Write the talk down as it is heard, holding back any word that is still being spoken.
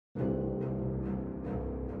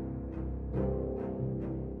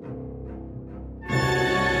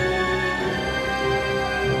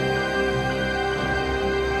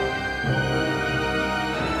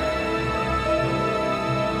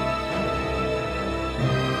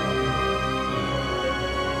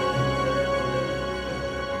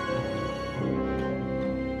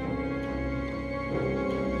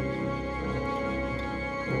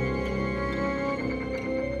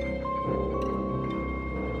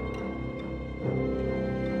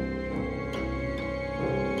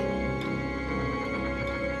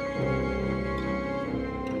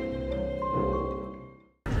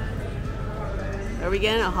we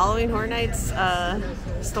getting a Halloween Horror Nights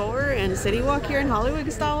store and City Walk here in Hollywood,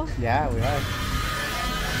 Gustavo? Yeah, we are.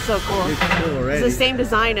 So cool. It's cool already. It's the same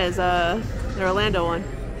design as the Orlando one.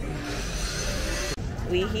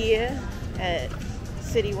 We here at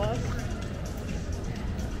City Walk.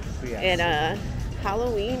 Yes. And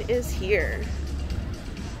Halloween is here.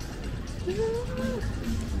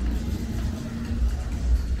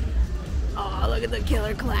 Oh, look at the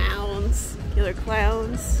killer clowns. Killer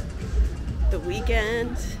clowns. The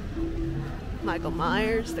Weeknd. Michael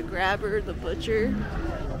Myers, the Grabber, the Butcher.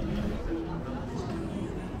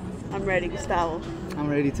 I'm ready, Gustavo. I'm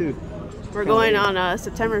ready too. We're going on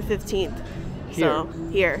September 15th. So,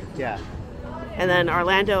 here. Yeah. And then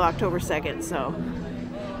Orlando, October 2nd. So,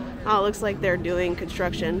 oh, it looks like they're doing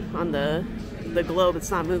construction on the globe.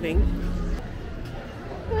 It's not moving.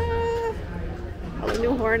 All the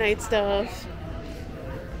new Horror Night stuff.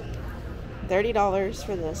 $30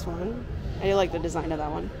 for this one. I do like the design of that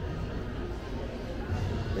one.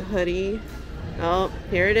 The hoodie. Oh,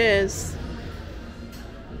 here it is.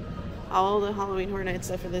 All the Halloween Horror Night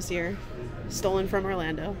stuff for this year. Stolen from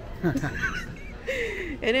Orlando.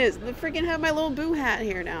 It is. They freaking have my little Boo hat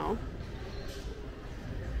here now.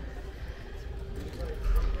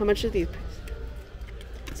 How much are these?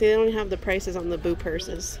 See, they don't have the prices on the Boo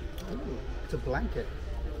purses. Ooh, it's a blanket.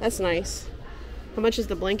 That's nice. How much is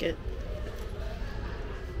the blanket?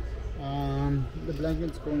 The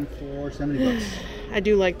blanket's going for $70. I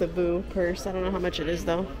do like the Boo purse. I don't know how much it is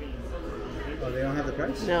though. Oh, they don't have the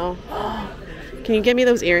price? No. Can you get me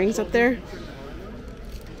those earrings up there?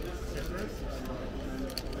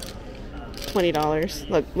 $20.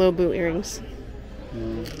 Look, little Boo earrings.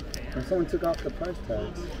 And someone took off the price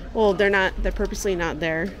tags. Well, they're not. They're purposely not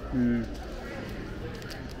there. Mm.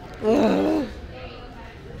 Ugh.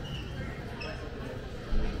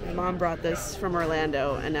 My mom brought this from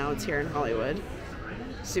Orlando, and now it's here in Hollywood.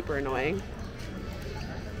 Super annoying.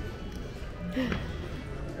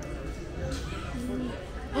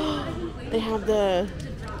 They have the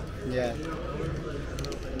Yeah.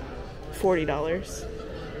 $40.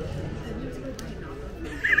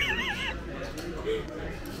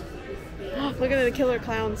 Look at the killer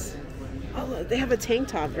clowns. Oh, they have a tank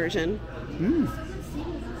top version. Mm.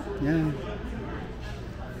 Yeah.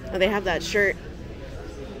 Oh, they have that shirt.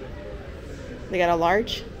 They got a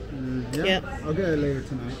large. Yeah. Yep. I'll get it later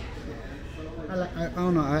tonight. I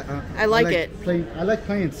don't know. I like it. I like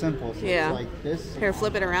playing simple. So Yeah. It's like this. Here,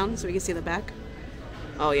 flip it around so we can see the back.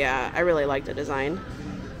 Oh yeah, I really like the design.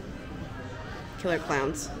 Killer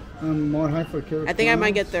clowns. More high for killer. I think I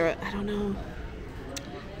might get the. I don't know.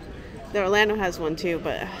 The Orlando has one too,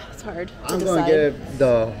 but it's hard to I'm decide. gonna get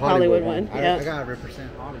the Hollywood one. Yeah. I gotta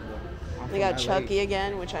represent Hollywood. They got Chucky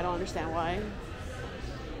again, which I don't understand why.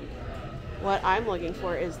 What I'm looking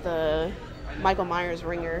for is the Michael Myers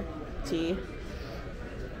ringer tee.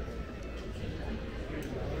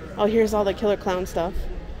 Oh, here's all the killer clown stuff.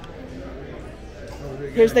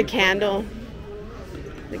 Here's the candle.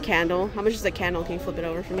 The candle. How much is the candle? Can you flip it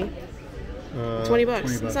over for me? 20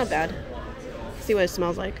 bucks. It's not bad. See what it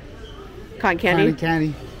smells like. Cotton candy. Cotton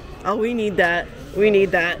candy. Oh, we need that. We need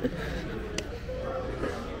that.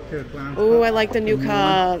 Oh, I like the new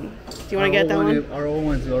cup. Do you want to get that one? Our old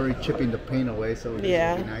one's already chipping the paint away, so it's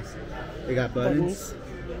really nice. They got buttons.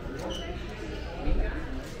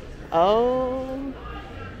 Oh.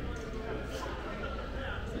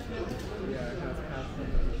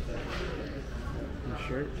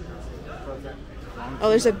 Shirt. Oh,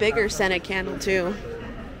 there's a bigger scented candle too.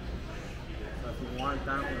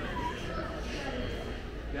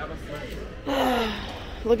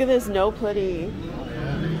 Look at this no putty.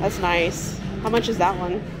 That's nice. How much is that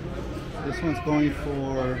one? This one's going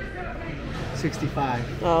for $65.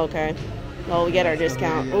 Oh, okay. Well, we get our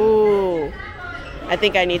discount. Ooh. I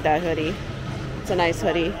think I need that hoodie. It's a nice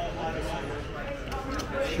hoodie.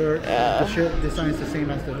 Shirt. The shirt design is the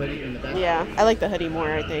same as the hoodie in the back. Yeah, I like the hoodie more,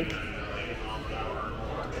 I think.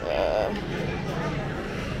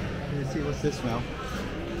 Let's see, what's this smell?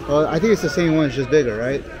 Well, I think it's the same one, it's just bigger,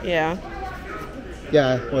 right? Yeah.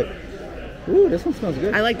 Yeah, what? Ooh, this one smells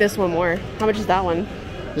good. I like this one more. How much is that one?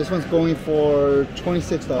 This one's going for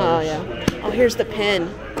 $26. Oh, yeah. Oh, here's the pin.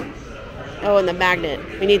 Oh, and the magnet.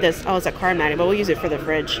 We need this. Oh, it's a car magnet, but we'll use it for the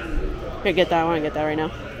fridge. Here, get that. I want to get that right now.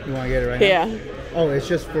 You want to get it right now? Yeah. Oh, it's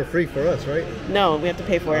just for free for us, right? No, we have to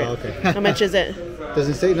pay for it. Oh, okay. How much is it?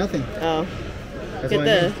 Doesn't say nothing. Oh. That's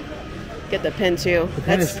Get the pin too. The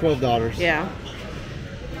pin is $12. Yeah.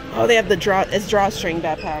 Oh, they have the drawstring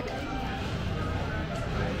backpack.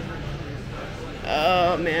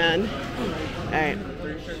 Oh man. All right.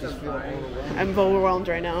 I'm overwhelmed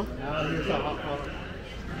right now.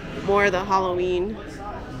 More of the Halloween.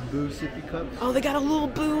 Boo sippy cups. Oh, they got a little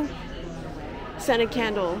Boo scented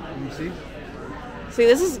candle. Let me see. See,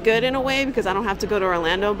 this is good in a way because I don't have to go to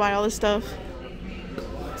Orlando and buy all this stuff.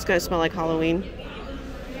 It's gonna smell like Halloween.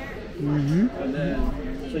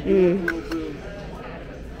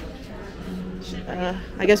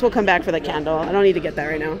 I guess we'll come back for the candle. I don't need to get that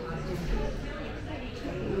right now.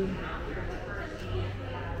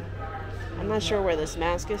 I'm not sure where this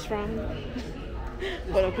mask is from,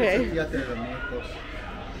 but okay.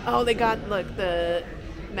 Oh, they got, look, the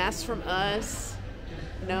Masks from Us.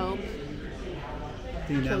 Nope.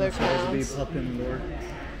 Killer Clowns.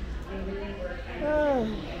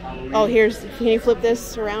 Oh, here's, can you flip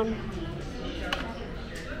this around?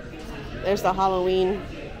 There's the Halloween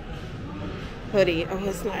hoodie. Oh,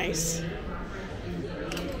 that's nice.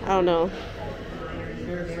 I don't know.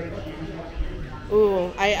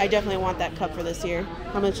 Ooh, I definitely want that cup for this year.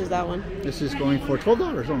 How much is that one? This is going for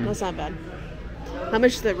 $12 only. That's not bad. How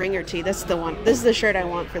much is the ringer tee? That's the one. This is the shirt I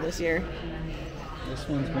want for this year. This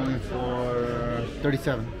one's going for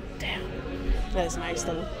 $37. Damn. That is nice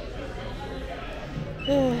though.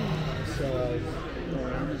 So,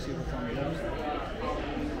 let me see what's on the website.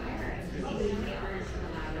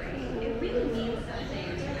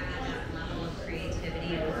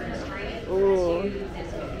 Ooh.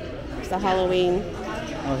 It's the Halloween.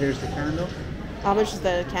 Oh, here's the candle. How much is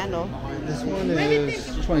the candle? This one is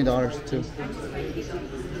 $20 too.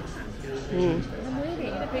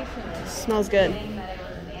 Smells good.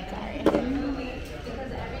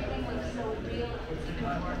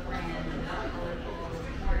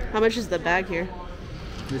 How much is the bag here?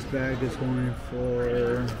 This bag is going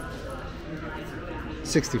for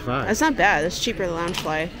 $65. That's not bad. That's cheaper than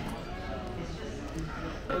Loungefly.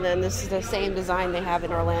 And then this is the same design they have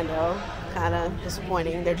in Orlando. Kind of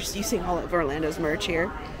disappointing. They're just using all of Orlando's merch here.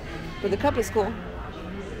 But the cup is cool.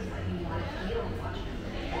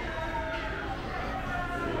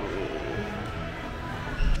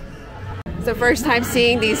 It's the first time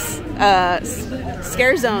seeing these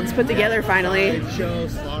scare zones put together finally. Sideshow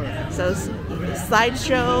Slaughterhouse. So,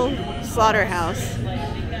 Sideshow Slaughterhouse.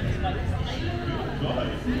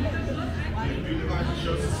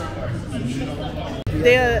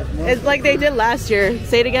 It's like they did last year.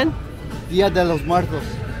 Say it again. Dia de los Muertos.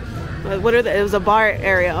 What are it was a bar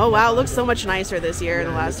area. Oh wow, it looks so much nicer this year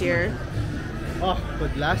than last year. Oh,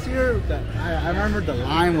 but last year, I remember the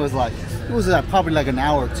line was like, it was probably like an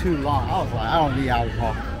hour too long. I was like, I don't need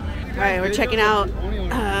alcohol. All right, we're checking out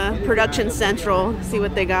Production Central. See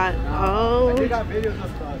what they got. Oh. They got videos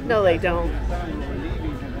of no, they don't.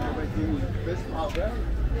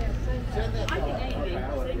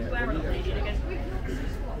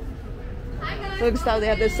 Looks how they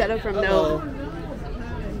have this set up from no.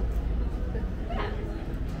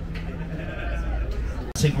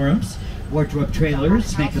 Rooms, wardrobe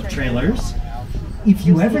trailers, makeup trailers. If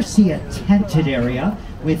you ever see a tented area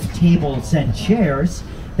with tables and chairs,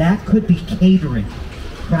 that could be catering,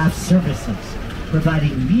 craft services,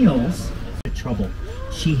 providing meals. Trouble.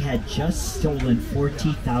 She had just stolen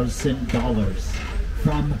 $40,000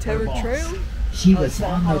 from her boss. She was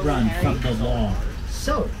on the run from the law.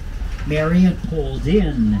 So, Marion pulled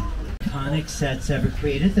in. Iconic sets ever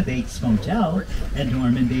created, the Bates Motel and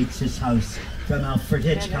Norman Bates' house from Alfred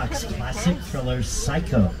Hitchcock's classic thriller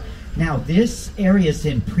Psycho. Now this area is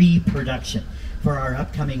in pre-production for our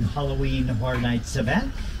upcoming Halloween Horror Nights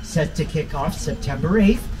event, set to kick off September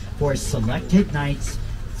 8th for selected nights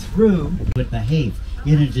through would behave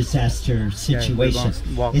in a disaster situation.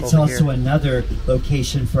 It's also another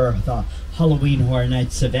location for the Halloween Horror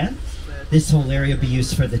Nights event. This whole area will be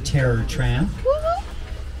used for the Terror Tram.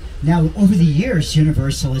 Now, over the years,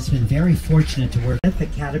 Universal has been very fortunate to work with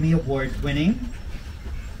Academy Award-winning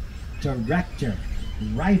director,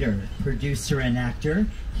 writer, producer, and actor.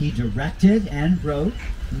 He directed and wrote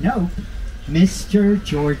Nope, Mr.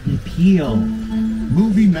 Jordan Peele.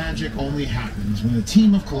 Movie magic only happens when a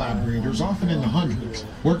team of collaborators, often in the hundreds,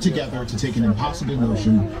 work together to take an impossible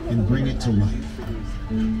notion and bring it to life.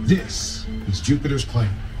 This is Jupiter's Plane,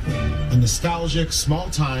 a nostalgic,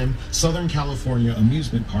 small-time Southern California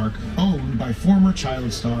amusement park owned by former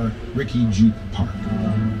child star Ricky Jupe Park.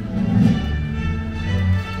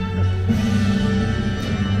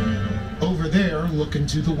 Over there, look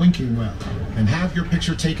into the winking well and have your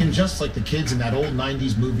picture taken just like the kids in that old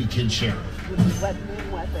 90s movie Kid Sheriff.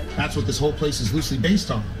 That's what this whole place is loosely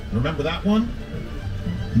based on. Remember that one?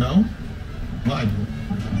 No? Well, I do.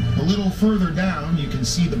 A little further down, you can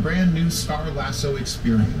see the brand new Star Lasso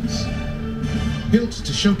experience. Built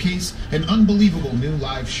to showcase an unbelievable new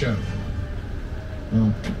live show.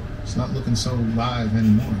 Well, it's not looking so live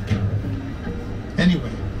anymore.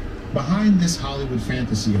 Anyway, Behind this Hollywood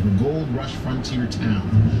fantasy of a gold rush frontier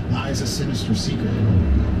town lies a sinister secret.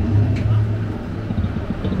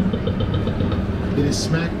 It is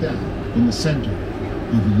smack dab in the center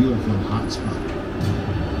of the UFO hotspot.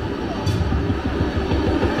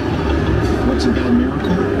 What's a bad miracle?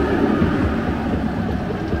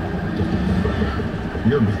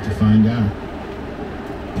 You're about to find out.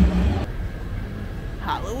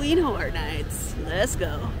 Halloween Horror Nights. Let's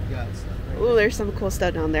go. Yes. Ooh, there's some cool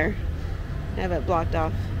stuff down there. I have it blocked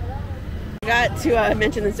off. I got to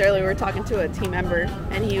mention this earlier. We were talking to a team member,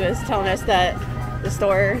 and he was telling us that the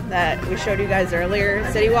store that we showed you guys earlier,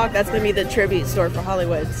 City Walk, that's going to be the tribute store for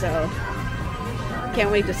Hollywood. So, can't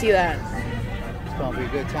wait to see that. It's going to be a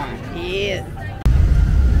good time. Yeah.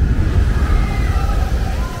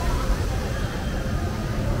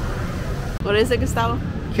 What is it, Gustavo?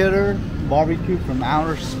 Killer barbecue from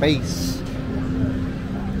outer space.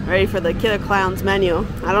 Ready for the Killer Clowns menu.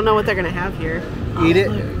 I don't know what they're going to have here. Eat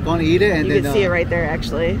it. Gonna eat it, and you then can see it right there,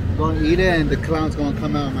 actually. Gonna eat it, and the clown's gonna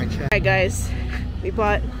come out of my chest. Alright, guys. We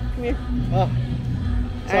bought. Come here. Oh.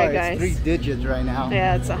 Sorry, Alright, guys. it's 3 digits right now.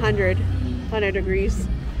 Yeah, it's 100 degrees.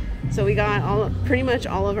 So we got pretty much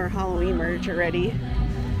all of our Halloween merch already.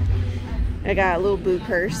 I got a little boot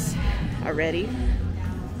purse already.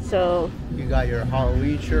 So you got your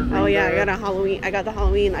Halloween shirt. Oh yeah, I got the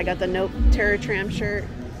Halloween. I got the Nope Terror Tram shirt,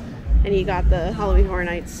 and you got the Halloween Horror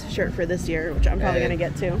Nights shirt for this year, which I'm probably gonna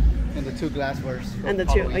get too. And the 2 glasswares. And the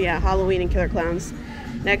Halloween. 2, yeah, Halloween and Killer Clowns.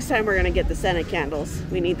 Next time we're gonna get the Scented candles.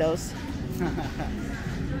 We need those.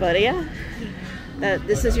 But yeah,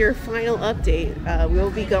 this is your final update.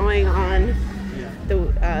 We'll be going on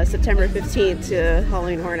the September 15th to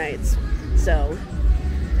Halloween Horror Nights. So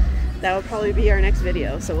that will probably be our next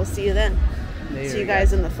video. So we'll see you then. See you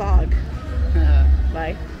guys in the fog.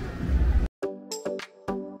 Bye.